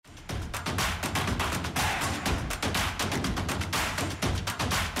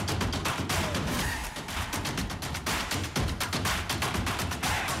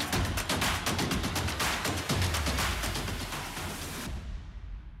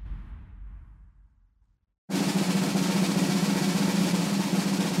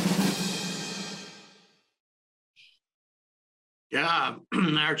Yeah,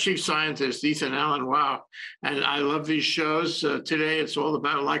 our chief scientist, Ethan Allen. Wow. And I love these shows. Today, it's all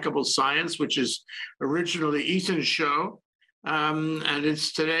about likable science, which is originally Ethan's show. And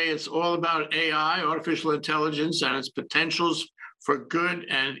it's all about AI, artificial intelligence, and its potentials for good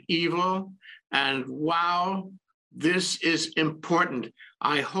and evil. And wow, this is important.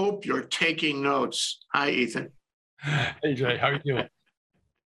 I hope you're taking notes. Hi, Ethan. Hey Jay, how are you doing?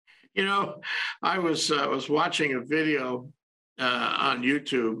 You know, I was watching a video on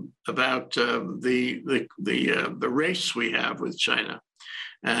YouTube about the race we have with China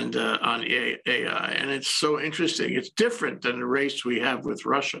and on AI, and it's so interesting. It's different than the race we have with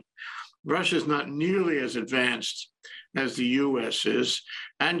Russia. Russia is not nearly as advanced as the U.S. is,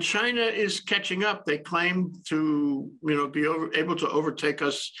 and China is catching up. They claim to, be able to overtake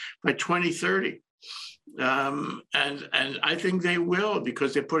us by 2030. And I think they will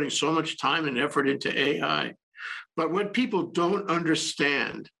because they're putting so much time and effort into AI. But what people don't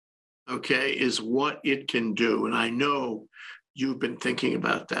understand, okay, is what it can do. And I know you've been thinking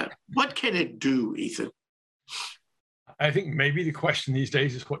about that. What can it do, Ethan? I think maybe the question these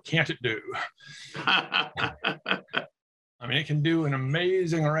days is what can't it do? I mean, it can do an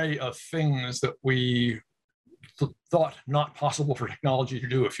amazing array of things that we thought not possible for technology to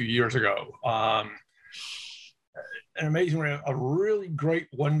do a few years ago. An amazing array of really great,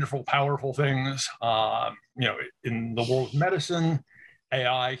 wonderful, powerful things. In the world of medicine,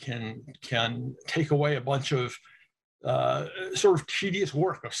 AI can take away a bunch of sort of tedious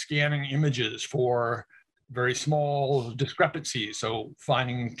work of scanning images for very small discrepancies. So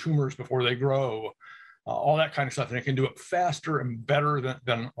finding tumors before they grow, all that kind of stuff. And it can do it faster and better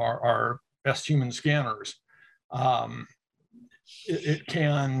than our best human scanners. It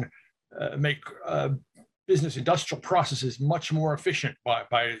can make business industrial processes much more efficient by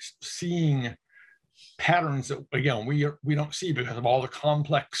seeing patterns that, again, we don't see because of all the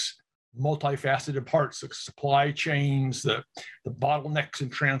complex, multifaceted parts, the supply chains, the bottlenecks in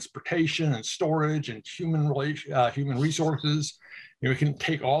transportation and storage and human resources. We can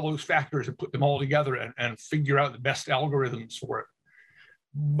take all those factors and put them all together and figure out the best algorithms for it.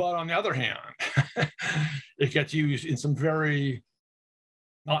 But on the other hand, it gets used in some very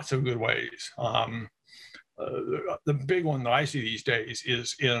not so good ways. The big one that I see these days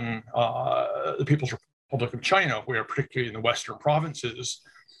is in the People's Republic of China, where particularly in the Western provinces,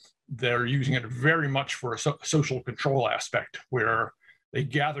 they're using it very much for a social control aspect, where they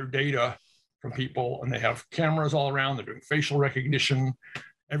gather data from people and they have cameras all around, they're doing facial recognition.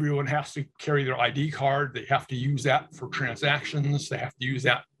 Everyone has to carry their ID card. They have to use that for transactions. They have to use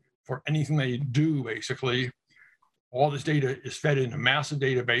that for anything they do, basically. All this data is fed in a massive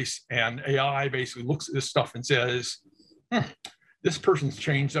database, and AI basically looks at this stuff and says, this person's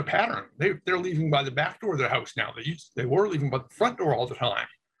changed their pattern. They're leaving by the back door of their house now. They were leaving by the front door all the time.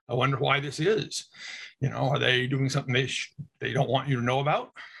 I wonder why this is. Are they doing something they don't want you to know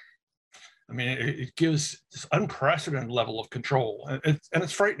about? I mean, it gives this unprecedented level of control. And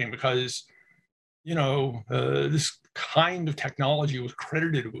it's frightening because, this kind of technology was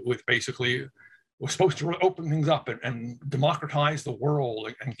credited with basically was supposed to open things up and democratize the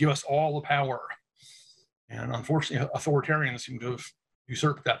world and give us all the power. And unfortunately, authoritarians seem to have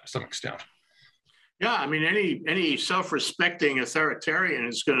usurped that to some extent. Yeah, I mean, any self-respecting authoritarian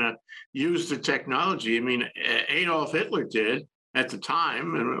is going to use the technology. I mean, Adolf Hitler did at the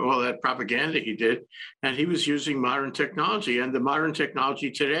time, and all that propaganda he did, and he was using modern technology. And the modern technology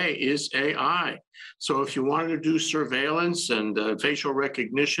today is AI. So if you wanted to do surveillance and facial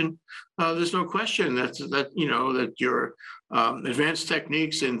recognition, there's no question that your advanced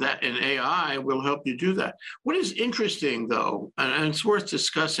techniques in AI will help you do that. What is interesting, though, and it's worth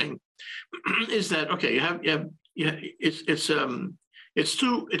discussing, is that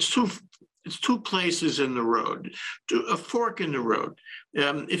it's two places in the road, a fork in the road.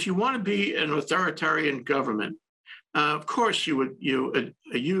 If you want to be an authoritarian government, of course you would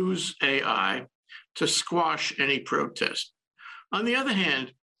use AI to squash any protest. On the other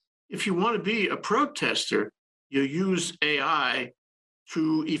hand, if you want to be a protester, you use AI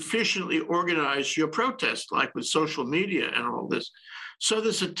to efficiently organize your protest, like with social media and all this. So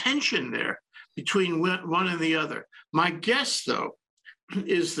there's a tension there between one and the other. My guess, though,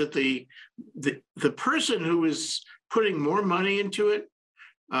 is that the person who is putting more money into it,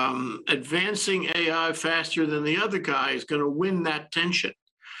 advancing AI faster than the other guy, is going to win that tension.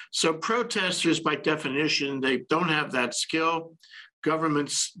 So protesters, by definition, they don't have that skill.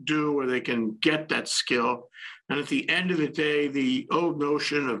 Governments do, or they can get that skill. And at the end of the day, the old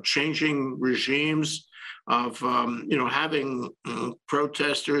notion of changing regimes, of having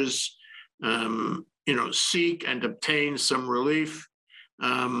protesters seek and obtain some relief,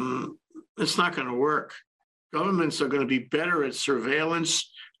 it's not going to work. Governments are going to be better at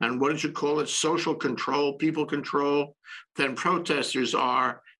surveillance and what did you call it, social control, people control, than protesters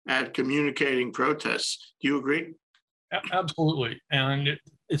are at communicating protests. Do you agree? Absolutely. And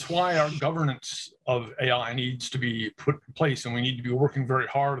it's why our governance of AI needs to be put in place, and we need to be working very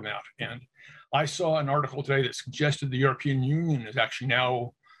hard on that. And I saw an article today that suggested the European Union is actually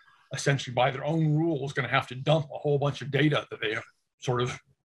now essentially by their own rules going to have to dump a whole bunch of data that they have sort of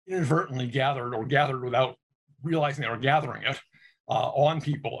inadvertently gathered or gathered without realizing they were gathering it on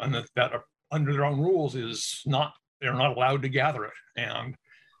people, and that are, under their own rules they're not allowed to gather it. And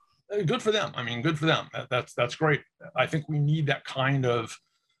good for them. I mean, good for them. That's great. I think we need that kind of,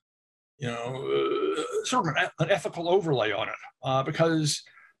 sort of an ethical overlay on it, because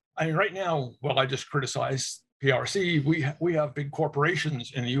I mean, right now, well, I just criticized PRC. We have big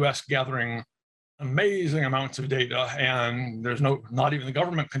corporations in the U.S. gathering amazing amounts of data, and there's not even the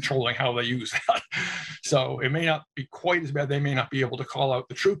government controlling how they use that. So it may not be quite as bad. They may not be able to call out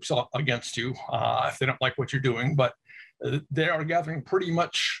the troops against you if they don't like what you're doing, but they are gathering pretty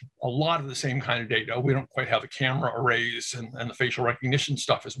much a lot of the same kind of data. We don't quite have the camera arrays and the facial recognition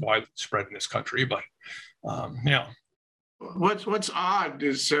stuff is widespread in this country, but yeah. What's odd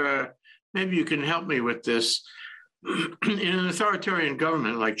is, maybe you can help me with this. In an authoritarian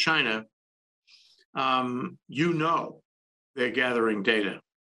government like China, they're gathering data.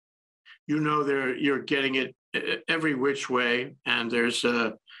 You're getting it every which way, and there's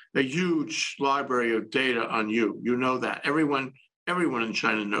a huge library of data on you. You know that. Everyone in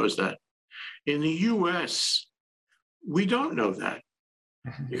China knows that. In the US, we don't know that,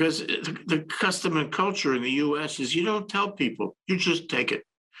 because the custom and culture in the US is you don't tell people, you just take it.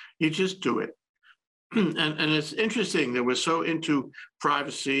 You just do it. And it's interesting that we're so into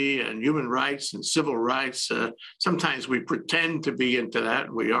privacy and human rights and civil rights. Sometimes we pretend to be into that,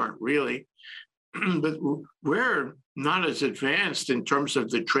 and we aren't really. But we're not as advanced in terms of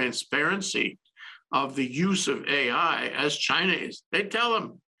the transparency of the use of AI as China is. They tell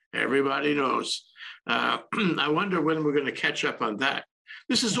them, everybody knows. I wonder when we're going to catch up on that.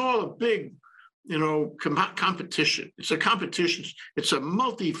 This is all a big competition. It's a competition. It's a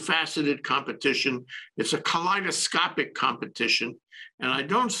multifaceted competition. It's a kaleidoscopic competition. And I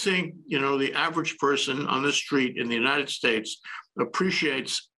don't think, the average person on the street in the United States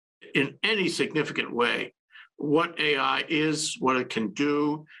appreciates in any significant way what AI is, what it can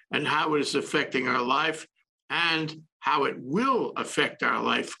do, and how it is affecting our life, and how it will affect our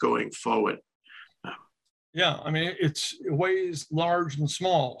life going forward. Yeah, I mean, it's ways large and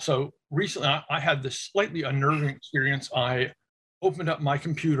small. So recently I had this slightly unnerving experience. I opened up my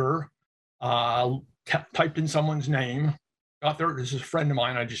computer, typed in someone's name, got there. This is a friend of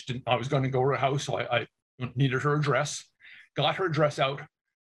mine. I was going to go to her house, so I needed her address, got her address out,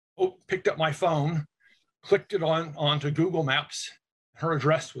 picked up my phone, clicked it onto Google Maps. Her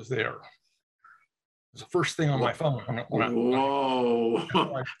address was there. It was the first thing on my phone. Whoa,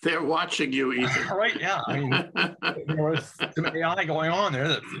 they're watching you, Ethan. Right, yeah. I mean, there was some AI going on there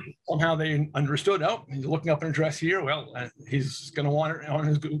that somehow they understood, he's looking up an address here. Well, he's going to want it on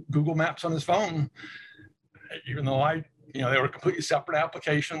his Google Maps on his phone, even though they were completely separate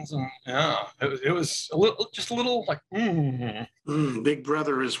applications. And yeah, it was just a little like, Big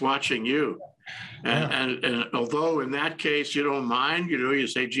Brother is watching you. And although in that case you don't mind, you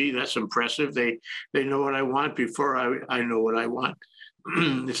say, gee, that's impressive. They know what I want before I know what I want.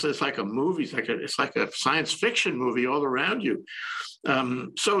 It's like a movie. It's like a science fiction movie all around you.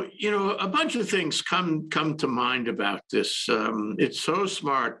 So a bunch of things come to mind about this. It's so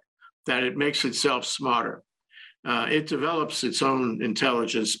smart that it makes itself smarter. It develops its own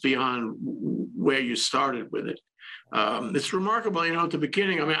intelligence beyond where you started with it. It's remarkable, at the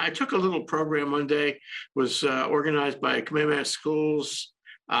beginning. I mean, I took a little program one day, was organized by Kamehameha Schools,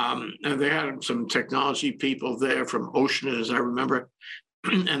 and they had some technology people there from Ocean, as I remember,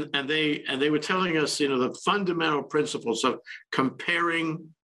 and they were telling us, the fundamental principles of comparing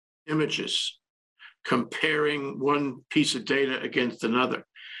images, comparing one piece of data against another.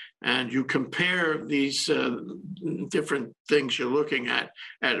 And you compare these different things you're looking at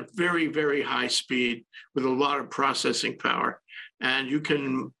a very, very high speed with a lot of processing power. And you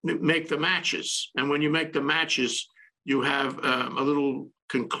can make the matches. And when you make the matches, you have a little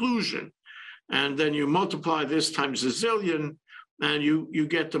conclusion. And then you multiply this times a zillion, and you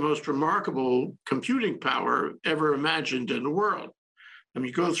get the most remarkable computing power ever imagined in the world. I mean,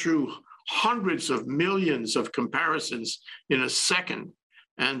 you go through hundreds of millions of comparisons in a second.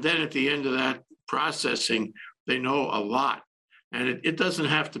 And then at the end of that processing, they know a lot. And it doesn't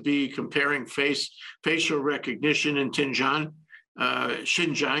have to be comparing facial recognition in Xinjiang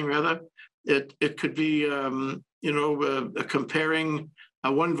rather. It could be, comparing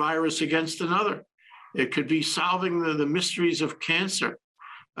one virus against another. It could be solving the mysteries of cancer.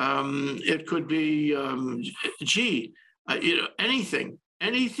 It could be,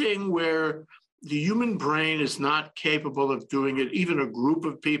 anything where the human brain is not capable of doing it, even a group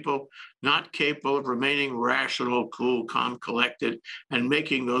of people not capable of remaining rational, cool, calm, collected, and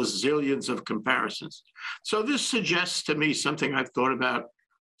making those zillions of comparisons. So this suggests to me something I've thought about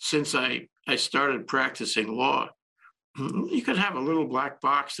since I started practicing law. You could have a little black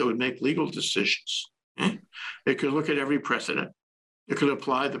box that would make legal decisions. It could look at every precedent. It could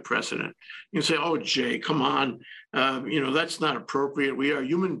apply the precedent. You can say, oh, Jay, come on. That's not appropriate. We are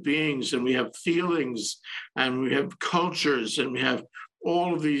human beings and we have feelings and we have cultures and we have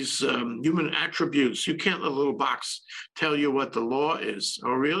all of these human attributes. You can't let a little box tell you what the law is.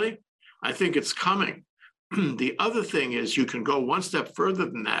 Oh, really? I think it's coming. The other thing is you can go one step further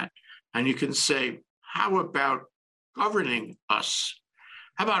than that and you can say, how about governing us?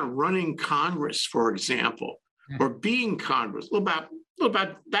 How about running Congress, for example, or being Congress? A little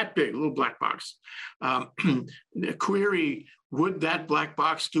about that big, a little black box. Query, would that black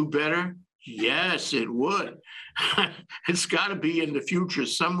box do better? Yes, it would. It's got to be in the future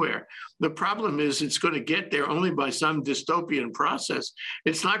somewhere. The problem is it's going to get there only by some dystopian process.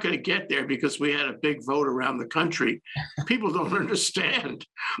 It's not going to get there because we had a big vote around the country. People don't understand.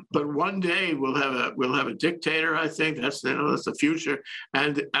 But one day we'll have a dictator. I think that's the future,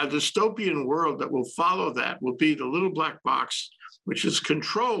 and a dystopian world that will follow that will be the little black box, which is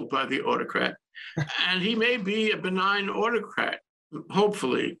controlled by the autocrat, and he may be a benign autocrat,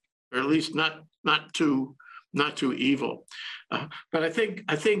 hopefully, or at least not too evil. But I think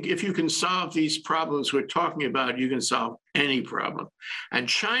if you can solve these problems we're talking about, you can solve any problem. And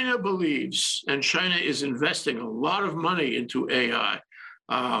China believes, and China is investing a lot of money into AI,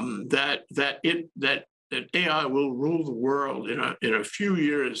 that AI will rule the world in a few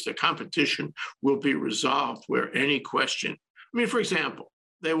years. The competition will be resolved where any question. I mean, for example,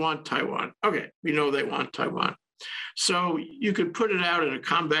 they want Taiwan. Okay, we know they want Taiwan. So you could put it out in a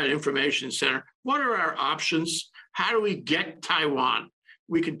combat information center. What are our options? How do we get Taiwan?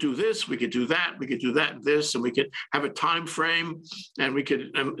 We could do this, we could do that, we could do that and this, and we could have a time frame, and we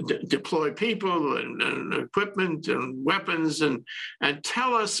could deploy people and equipment and weapons, and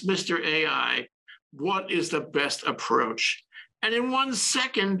tell us, Mr. AI, what is the best approach? And in 1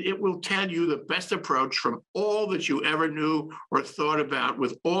 second, it will tell you the best approach from all that you ever knew or thought about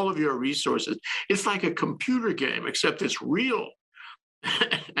with all of your resources. It's like a computer game, except it's real.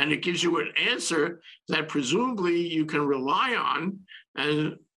 And it gives you an answer that presumably you can rely on.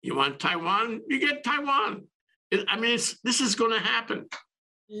 And you want Taiwan, you get Taiwan. This is going to happen.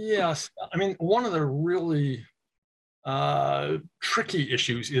 Yes. I mean, one of the really tricky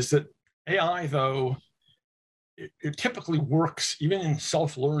issues is that AI, though, it typically works, even in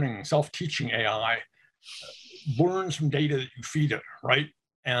self-learning, self-teaching AI, learns from data that you feed it, right?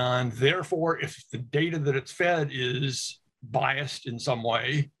 And therefore, if the data that it's fed is biased in some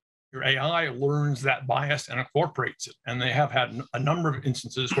way, your AI learns that bias and incorporates it. And they have had a number of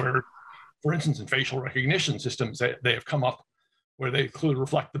instances where, for instance, in facial recognition systems, they have come up where they clearly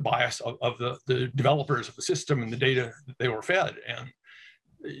reflect the bias of the developers of the system and the data that they were fed.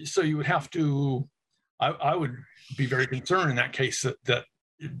 And so you would have to, I would be very concerned in that case that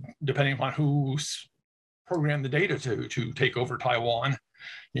depending upon who's programmed the data to take over Taiwan,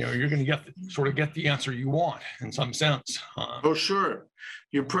 you're going to get the answer you want in some sense. Oh, sure.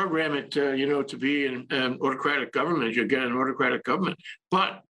 You program it, to be an autocratic government, you get an autocratic government.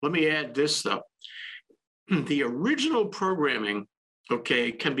 But let me add this, though. The original programming,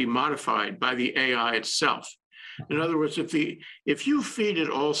 can be modified by the AI itself. In other words, if you feed it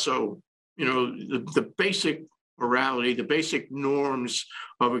also, the basic morality, the basic norms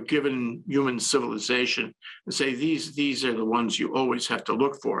of a given human civilization, and say these are the ones you always have to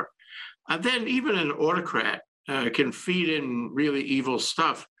look for. And then even an autocrat can feed in really evil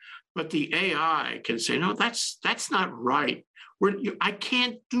stuff, but the AI can say, no, that's not right. I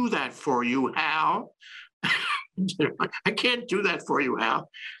can't do that for you, Hal. I can't do that for you, Hal.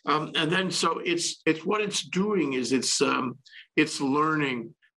 And then so it's what it's doing is it's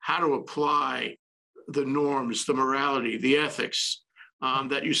learning how to apply the norms, the morality, the ethics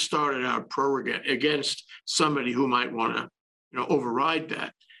that you started out against somebody who might want to, override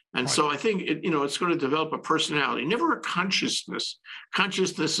that. And so I think it's going to develop a personality, never a consciousness.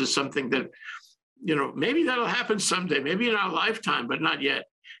 Consciousness is something that, maybe that'll happen someday, maybe in our lifetime, but not yet.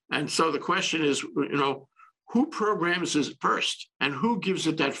 And so the question is, who programs it first and who gives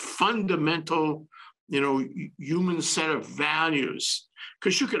it that fundamental, human set of values.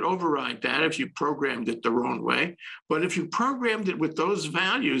 Because you could override that if you programmed it the wrong way. But if you programmed it with those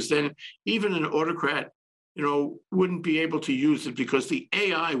values, then even an autocrat, wouldn't be able to use it because the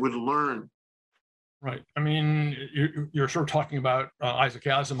AI would learn. Right. I mean, you're sort of talking about Isaac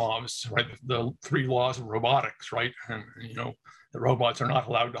Asimov's, right, the 3 laws of robotics, right? And, the robots are not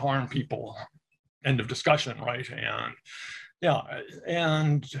allowed to harm people. End of discussion, right? And yeah,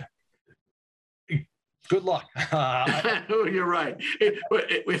 and good luck. You're right.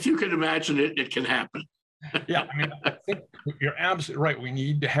 If you can imagine it, it can happen. Yeah, I mean, I think you're absolutely right. We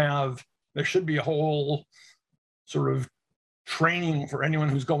need to there should be a whole sort of training for anyone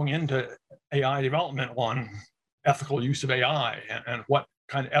who's going into AI development on ethical use of AI and what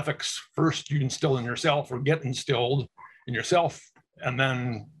kind of ethics first you instill in yourself or get instilled in yourself, and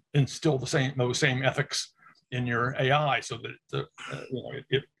then instill those same ethics in your AI so that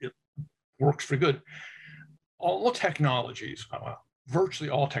it works for good. All technologies,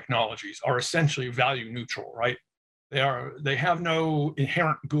 virtually all technologies, are essentially value neutral, right? They have no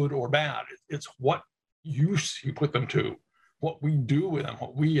inherent good or bad. It's what use you put them to, what we do with them,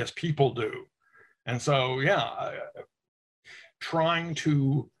 what we as people do. And so, yeah, trying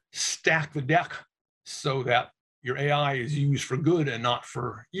to stack the deck so that your AI is used for good and not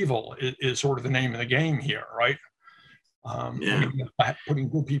for evil is sort of the name of the game here, right? By putting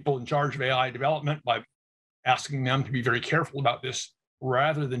good people in charge of AI development, by asking them to be very careful about this,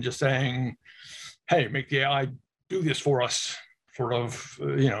 rather than just saying, hey, make the AI do this for us, sort of,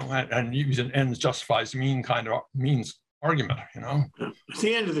 and use an ends justifies means argument, At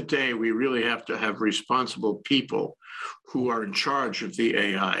the end of the day, we really have to have responsible people who are in charge of the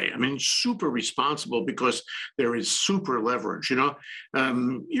AI. I mean, super responsible, because there is super leverage.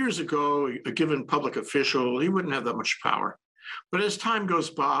 Years ago, a given public official, he wouldn't have that much power. But as time goes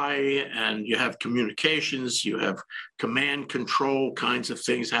by and you have communications, you have command control kinds of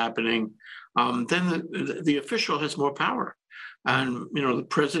things happening, then the official has more power. And, the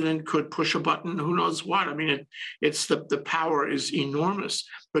president could push a button, who knows what. I mean, it's the power is enormous.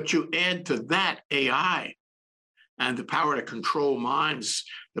 But you add to that AI and the power to control minds,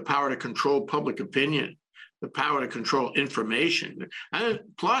 the power to control public opinion, the power to control information, and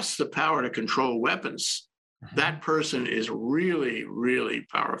plus the power to control weapons. That person is really, really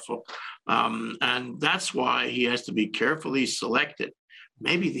powerful. And that's why he has to be carefully selected.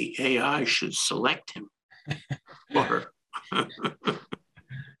 Maybe the AI should select him or her.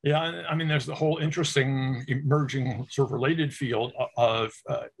 Yeah, I mean, there's the whole interesting emerging sort of related field of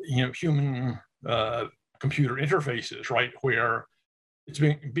human computer interfaces, right, where it's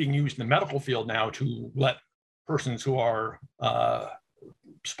being used in the medical field now to let persons who are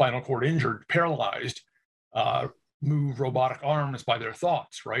spinal cord injured, paralyzed, move robotic arms by their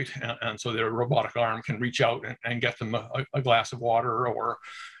thoughts, right? And so their robotic arm can reach out and get them a glass of water, or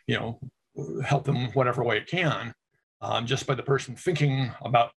help them whatever way it can. Just by the person thinking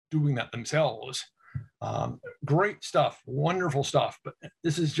about doing that themselves. Great stuff, wonderful stuff. But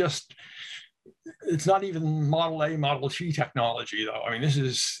this is it's not even Model A, Model T technology, though. I mean, this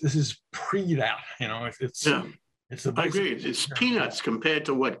is pre that. It's the I agree. It's peanuts compared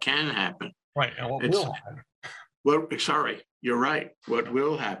to what can happen. Right, and what will happen. Well, sorry, you're right. What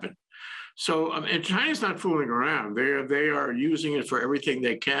will happen? So, and China's not fooling around. They are using it for everything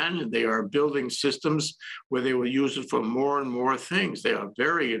they can, and they are building systems where they will use it for more and more things. They are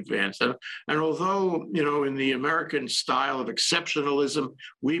very advanced. And although, in the American style of exceptionalism,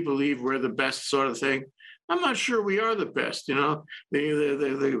 we believe we're the best sort of thing, I'm not sure we are the best.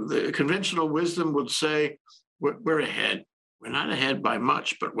 The conventional wisdom would say we're ahead. We're not ahead by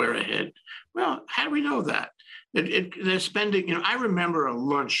much, but we're ahead. Well, how do we know that? They're spending, I remember a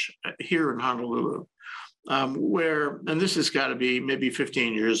lunch here in Honolulu where, and this has got to be maybe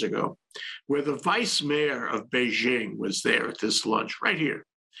 15 years ago, where the vice mayor of Beijing was there at this lunch right here.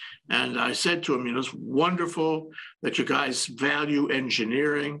 And I said to him, it's wonderful that you guys value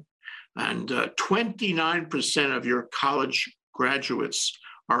engineering, and 29% of your college graduates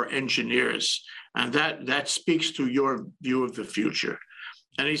are engineers. And that speaks to your view of the future.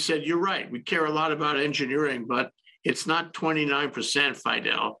 And he said, you're right. We care a lot about engineering, but it's not 29%,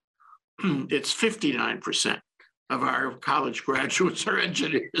 Fidel. It's 59% of our college graduates are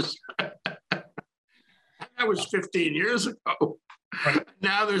engineers. That was 15 years ago. Right.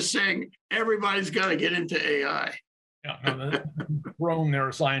 Now they're saying everybody's got to get into AI. Yeah, no, grown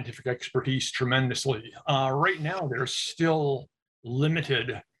their scientific expertise tremendously. Right now, they're still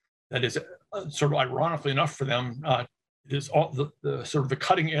limited. That is sort of ironically enough for them is all the sort of the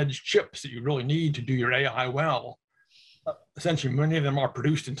cutting edge chips that you really need to do your AI well. Essentially, many of them are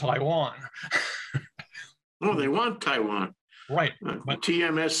produced in Taiwan. Oh, they want Taiwan. Right. But,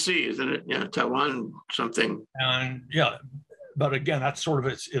 TMSC, isn't it? Yeah, Taiwan something. And yeah, but again, that's sort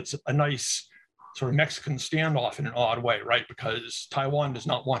of it's a nice sort of Mexican standoff in an odd way, right? Because Taiwan does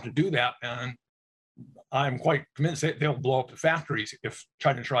not want to do that. And I'm quite convinced that they'll blow up the factories if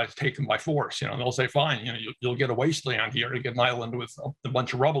China tries to take them by force. They'll say, fine, you'll get a wasteland here, you get an island with a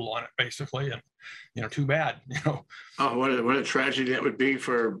bunch of rubble on it, basically, and too bad. Oh, what a tragedy that would be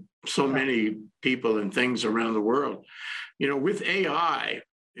for so many people and things around the world. With AI,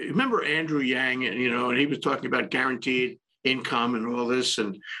 remember Andrew Yang, and he was talking about guaranteed income and all this,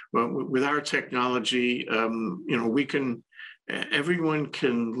 and with our technology, everyone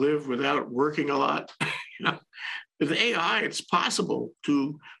can live without working a lot. With AI, it's possible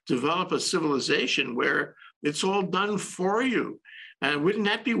to develop a civilization where it's all done for you. And wouldn't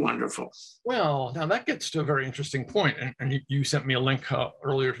that be wonderful? Well, now that gets to a very interesting point. And you sent me a link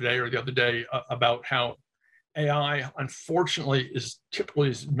earlier today or the other day about how AI, unfortunately, is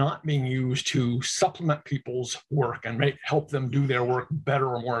typically not being used to supplement people's work and help them do their work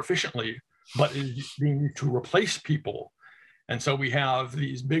better or more efficiently, but is being used to replace people. And so we have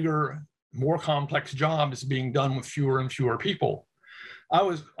these bigger, more complex jobs being done with fewer and fewer people. I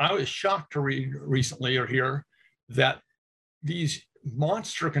was shocked to read recently or hear that these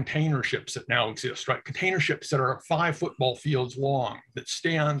monster container ships that now exist, right? Container ships that are 5 football fields long, that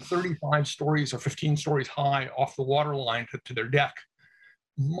stand 35 stories or 15 stories high off the waterline to their deck.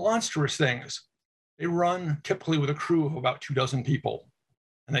 Monstrous things. They run typically with a crew of about 24 people,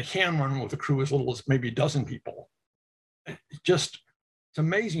 and they can run with a crew as little as maybe a dozen people. It's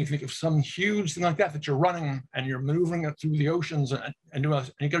amazing. You think of some huge thing like that you're running and you're maneuvering it through the oceans and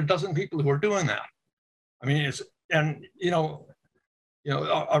you get a dozen people who are doing that. I mean,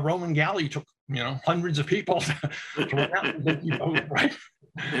 a Roman galley took, hundreds of people to run out, right?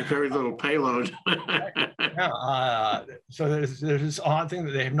 And very little payload. Yeah. So there's this odd thing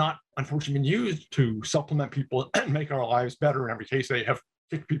that they have not, unfortunately, been used to supplement people and make our lives better. In every case, they have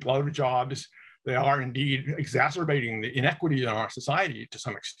kicked people out of jobs. They are indeed exacerbating the inequity in our society to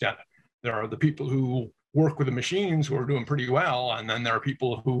some extent. There are the people who work with the machines who are doing pretty well, and then there are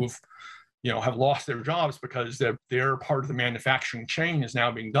people who've, have lost their jobs because their part of the manufacturing chain is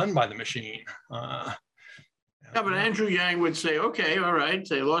now being done by the machine. Yeah, but Andrew Yang would say, okay, all right,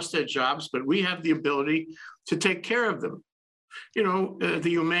 they lost their jobs, but we have the ability to take care of them. The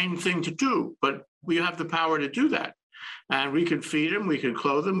humane thing to do, but we have the power to do that. And we can feed them, we can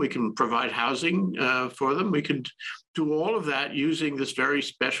clothe them, we can provide housing for them. We can do all of that using this very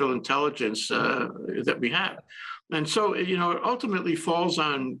special intelligence that we have. And so, it ultimately falls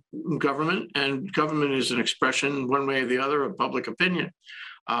on government, and government is an expression one way or the other of public opinion.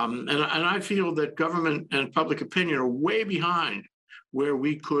 And I feel that government and public opinion are way behind where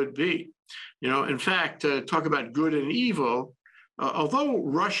we could be. In fact, talk about good and evil, although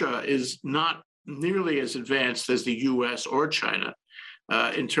Russia is not nearly as advanced as the US or China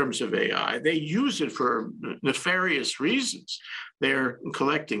in terms of AI. They use it for nefarious reasons. They're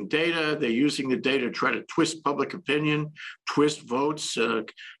collecting data. They're using the data to try to twist public opinion, twist votes.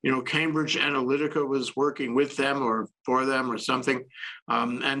 Cambridge Analytica was working with them or for them or something.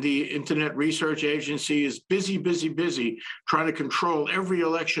 And the Internet Research Agency is busy trying to control every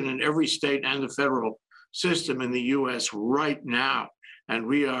election in every state and the federal system in the US right now. And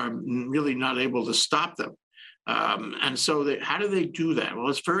we are really not able to stop them. And so how do they do that? Well,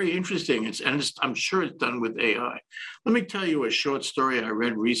 it's very interesting. I'm sure it's done with AI. Let me tell you a short story I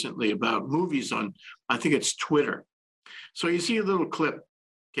read recently about movies on, I think it's Twitter. So you see a little clip,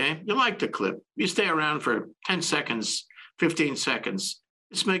 okay? You like the clip. You stay around for 10 seconds, 15 seconds.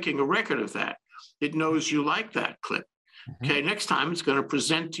 It's making a record of that. It knows you like that clip. Okay, next time it's going to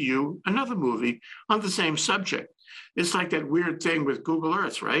present to you another movie on the same subject. It's like that weird thing with Google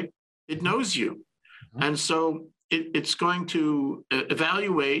Earth, right? It knows you. And so it's going to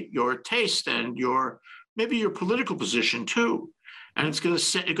evaluate your taste and maybe your political position too. And it's going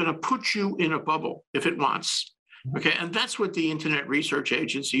to put you in a bubble if it wants. Okay, and that's what the Internet Research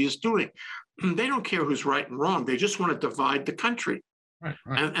Agency is doing. They don't care who's right and wrong. They just want to divide the country. Right.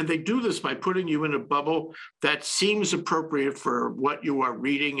 And they do this by putting you in a bubble that seems appropriate for what you are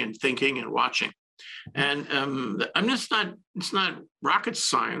reading and thinking and watching. And it's not rocket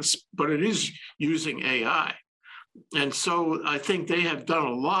science, but it is using AI. And so I think they have done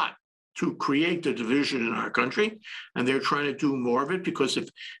a lot to create the division in our country, and they're trying to do more of it because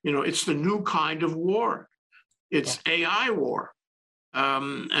it's the new kind of war. It's AI war.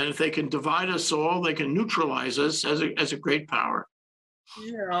 And if they can divide us all, they can neutralize us as a great power.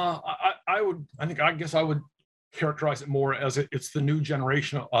 Yeah, I guess I would characterize it more as it's the new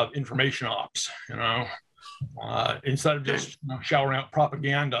generation of information ops. Instead of just showering out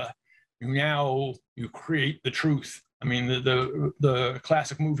propaganda, you create the truth. I mean, the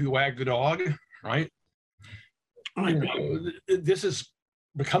classic movie Wag the Dog, right? This is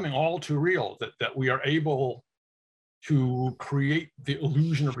becoming all too real, that we are able to create the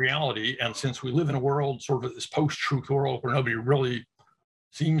illusion of reality. And since we live in a world, sort of this post-truth world, where nobody really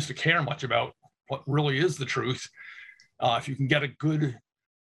seems to care much about what really is the truth, if you can get a good,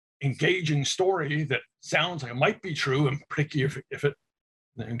 engaging story that sounds like it might be true, and particularly if it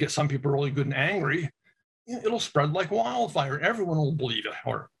gets some people really good and angry, it'll spread like wildfire. Everyone will believe it,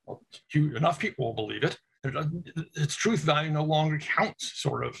 or enough people will believe it. Its truth value no longer counts,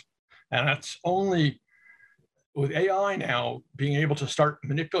 sort of. And that's only with AI now being able to start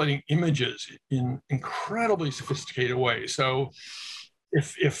manipulating images in incredibly sophisticated ways. So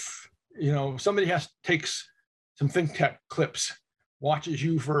if somebody takes some think tech clips, watches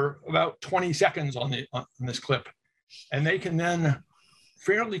you for about 20 seconds on this clip, and they can then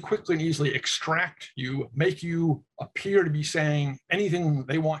fairly quickly and easily extract you, make you appear to be saying anything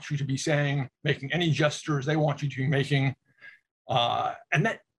they want you to be saying, making any gestures they want you to be making. And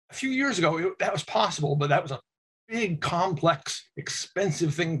that a few years ago, that was possible, but that was a big, complex,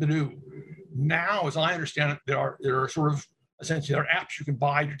 expensive thing to do. Now, as I understand it, there are sort of essentially there are apps you can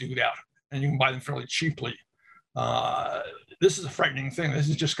buy to do that, and you can buy them fairly cheaply. This is a frightening thing. This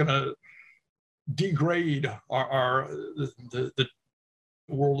is just going to degrade the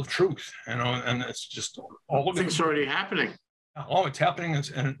world of truth, and it's just all of it's already happening. Oh, it's happening,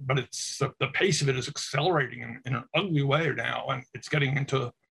 but it's the pace of it is accelerating in an ugly way now, and it's getting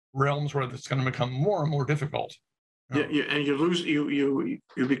into realms where it's going to become more and more difficult. Yeah, and you lose you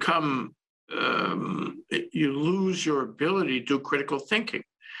become you lose your ability to do critical thinking.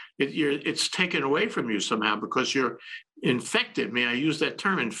 It's taken away from you somehow because you're infected. May I use that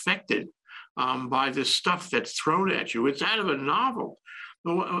term, infected, by this stuff that's thrown at you? It's out of a novel.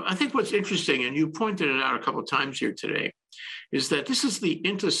 I think what's interesting, and you pointed it out a couple of times here today, is that this is the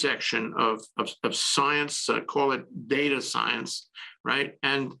intersection of science, call it data science, right,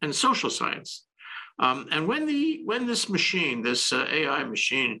 and social science. And when this machine, this AI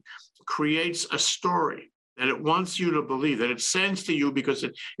machine, creates a story that it wants you to believe, that it sends to you because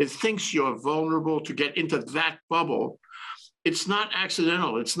it thinks you're vulnerable to get into that bubble, it's not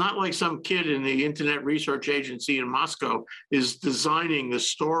accidental. It's not like some kid in the Internet Research Agency in Moscow is designing the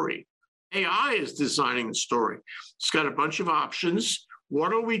story. AI is designing the story. It's got a bunch of options.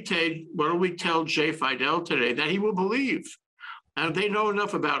 What do we tell Jay Fidel today that he will believe? And they know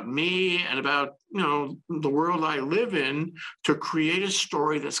enough about me and about the world I live in to create a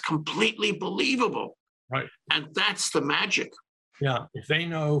story that's completely believable. Right. And that's the magic. Yeah. If they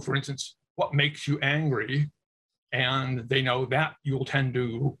know, for instance, what makes you angry, and they know that you'll tend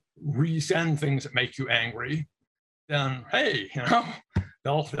to resend things that make you angry, then hey,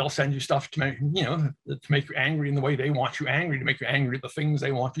 they'll send you stuff to make you angry in the way they want you angry, to make you angry at the things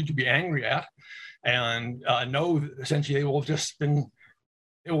they want you to be angry at, and know that essentially they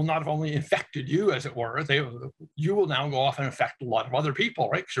will not have only infected you, as it were, you will now go off and infect a lot of other people,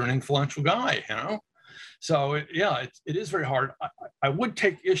 right? Because you're an influential guy, So it is very hard. I would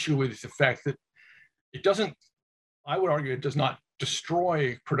take issue with the fact that it doesn't. I would argue it does not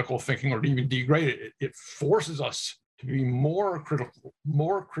destroy critical thinking or even degrade it. It forces us to be more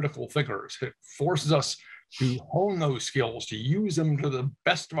critical thinkers. It forces us to hone those skills, to use them to the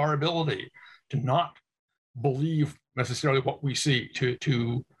best of our ability, to not believe necessarily what we see,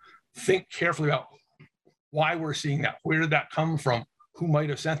 to think carefully about why we're seeing that, where did that come from, who might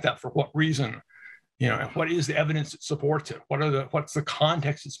have sent that, for what reason, what is the evidence that supports it, what's the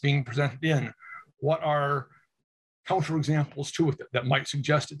context it's being presented in, what are counterexamples to it that might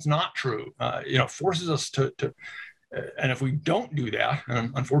suggest it's not true. Forces us to and if we don't do that,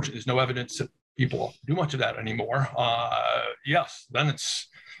 and unfortunately there's no evidence that people do much of that anymore, yes, then it's,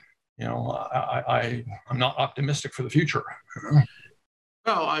 I'm not optimistic for the future.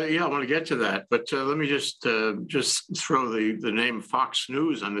 Well, I want to get to that, but let me just throw the name Fox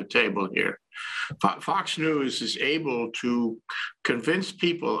News on the table here. Fox News is able to convince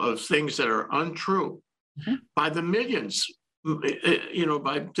people of things that are untrue by the millions,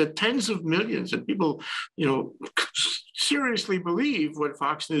 by the tens of millions, and people, seriously believe what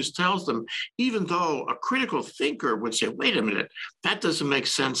Fox News tells them, even though a critical thinker would say, wait a minute, that doesn't make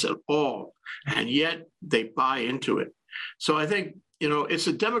sense at all. And yet they buy into it. So I think it's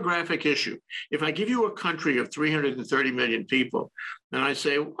a demographic issue. If I give you a country of 330 million people, and I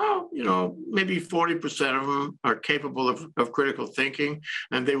say, well, maybe 40% of them are capable of critical thinking,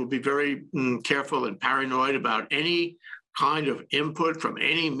 and they will be very careful and paranoid about any kind of input from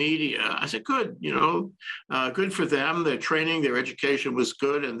any media. I said, good, good for them. Their training, their education was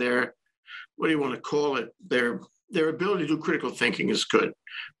good, and their, what do you want to call it? Their ability to do critical thinking is good.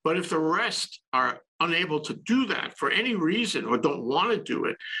 But if the rest are unable to do that for any reason or don't want to do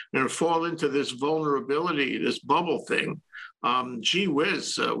it and fall into this vulnerability, this bubble thing, gee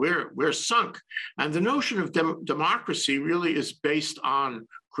whiz, we're sunk. And the notion of democracy really is based on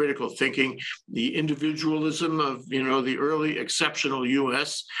critical thinking, the individualism of the early exceptional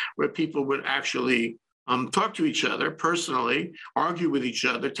US, where people would actually talk to each other personally, argue with each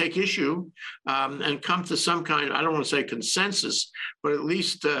other, take issue, and come to some kind, I don't want to say consensus, but at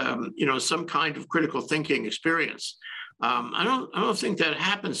least some kind of critical thinking experience. I don't think that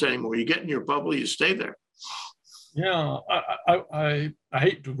happens anymore. You get in your bubble, you stay there. Yeah, I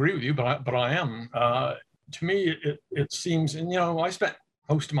hate to agree with you, but I am. To me, it seems, and I spent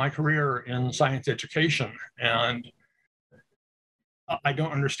most of my career in science education, and I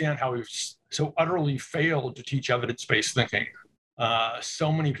don't understand how we've so utterly failed to teach evidence-based thinking.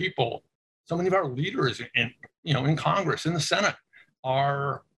 So many people, so many of our leaders in Congress, in the Senate,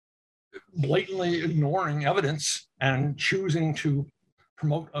 are blatantly ignoring evidence and choosing to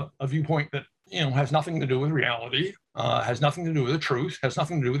promote a viewpoint that has nothing to do with reality, has nothing to do with the truth, has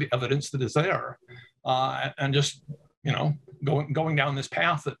nothing to do with the evidence that is there, and just going down this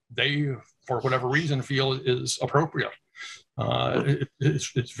path that they, for whatever reason, feel is appropriate.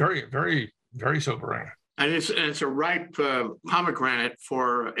 It's very, very, very sobering. And it's a ripe pomegranate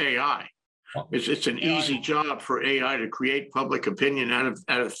for AI. It's an easy job for AI to create public opinion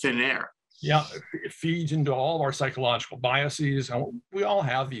out of thin air. Yeah, it feeds into all of our psychological biases. And we all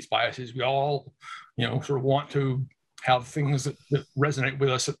have these biases. We all, sort of want to have things that resonate with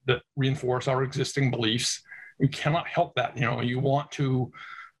us, that reinforce our existing beliefs. You cannot help that. You want to,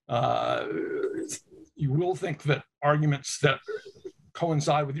 you will think that arguments that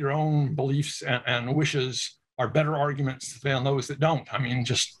coincide with your own beliefs and wishes are better arguments than those that don't. I mean,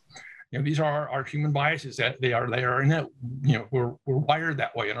 just, these are our human biases. That they are in it. We're wired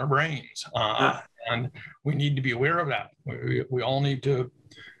that way in our brains, and we need to be aware of that. We all need to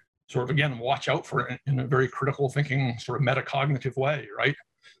sort of, again, watch out for it in a very critical thinking, sort of metacognitive way, right?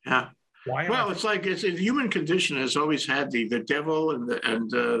 Yeah. It's like the human condition has always had the devil and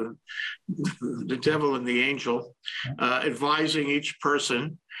the devil and the angel advising each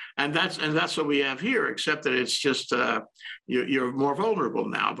person, and that's what we have here. Except that it's just you're more vulnerable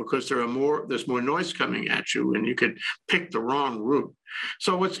now because there's more noise coming at you, and you could pick the wrong route.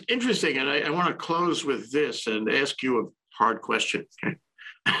 So what's interesting, and I want to close with this and ask you a hard question. Okay?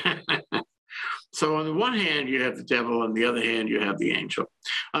 So on the one hand, you have the devil, on the other hand, you have the angel.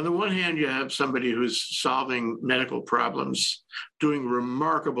 On the one hand, you have somebody who's solving medical problems, doing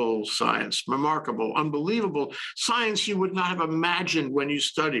remarkable science, unbelievable science you would not have imagined when you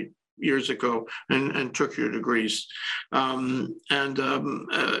studied years ago and took your degrees.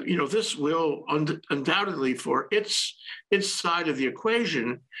 This will undoubtedly, for its side of the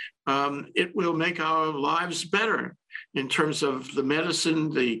equation, it will make our lives better in terms of the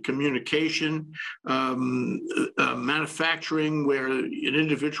medicine, the communication, manufacturing, where an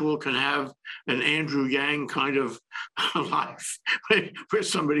individual can have an Andrew Yang kind of life, where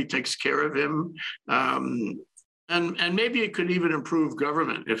somebody takes care of him. And maybe it could even improve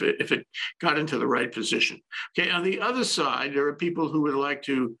government if it got into the right position. Okay, on the other side, there are people who would like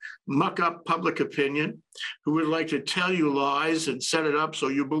to muck up public opinion, who would like to tell you lies and set it up so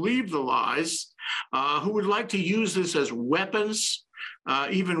you believe the lies, who would like to use this as weapons,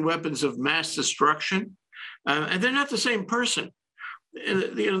 even weapons of mass destruction. And they're not the same person.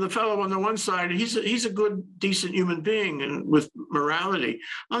 The fellow on the one side, he's a good, decent human being and with morality.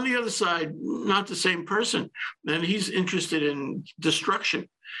 On the other side, not the same person, and he's interested in destruction.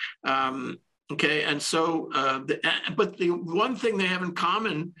 Okay, and so, but the one thing they have in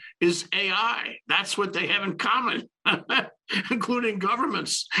common is AI. That's what they have in common, including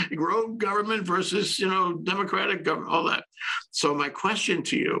governments, rogue government versus democratic government, all that. So my question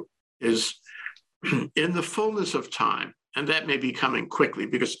to you is, in the fullness of time, and that may be coming quickly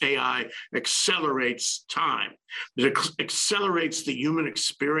because AI accelerates time. It accelerates the human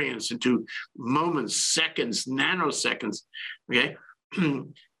experience into moments, seconds, nanoseconds, okay?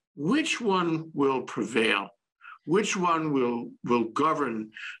 Which one will prevail? Which one will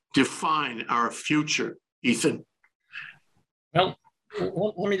govern, define our future, Ethan? Well,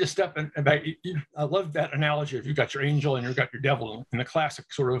 Let me just step in back. I love that analogy of you've got your angel and you've got your devil in the classic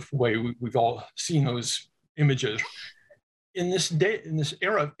sort of way. We've all seen those images. In this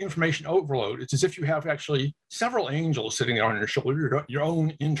era of information overload, it's as if you have actually several angels sitting on your shoulder, your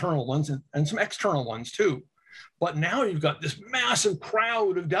own internal ones and some external ones too. But now you've got this massive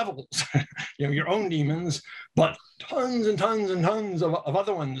crowd of devils, your own demons, but tons and tons and tons of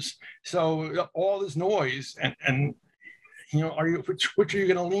other ones. So all this noise and which are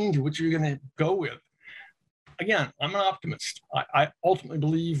you going to lean to? Which are you going to go with? Again, I'm an optimist. I ultimately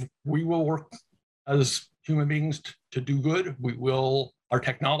believe we will work as human beings to do good. Our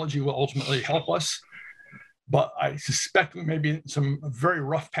technology will ultimately help us. But I suspect we may be in some very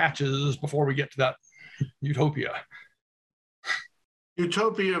rough patches before we get to that utopia.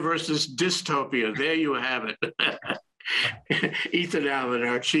 Utopia versus dystopia. There you have it. Ethan Allen,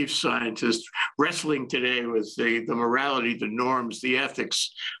 our chief scientist, wrestling today with the morality, the norms, the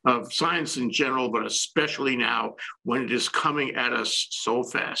ethics of science in general, but especially now when it is coming at us so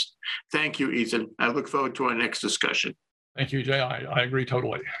fast. Thank you, Ethan. I look forward to our next discussion. Thank you, Jay. I agree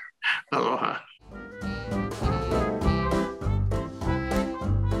totally. Aloha.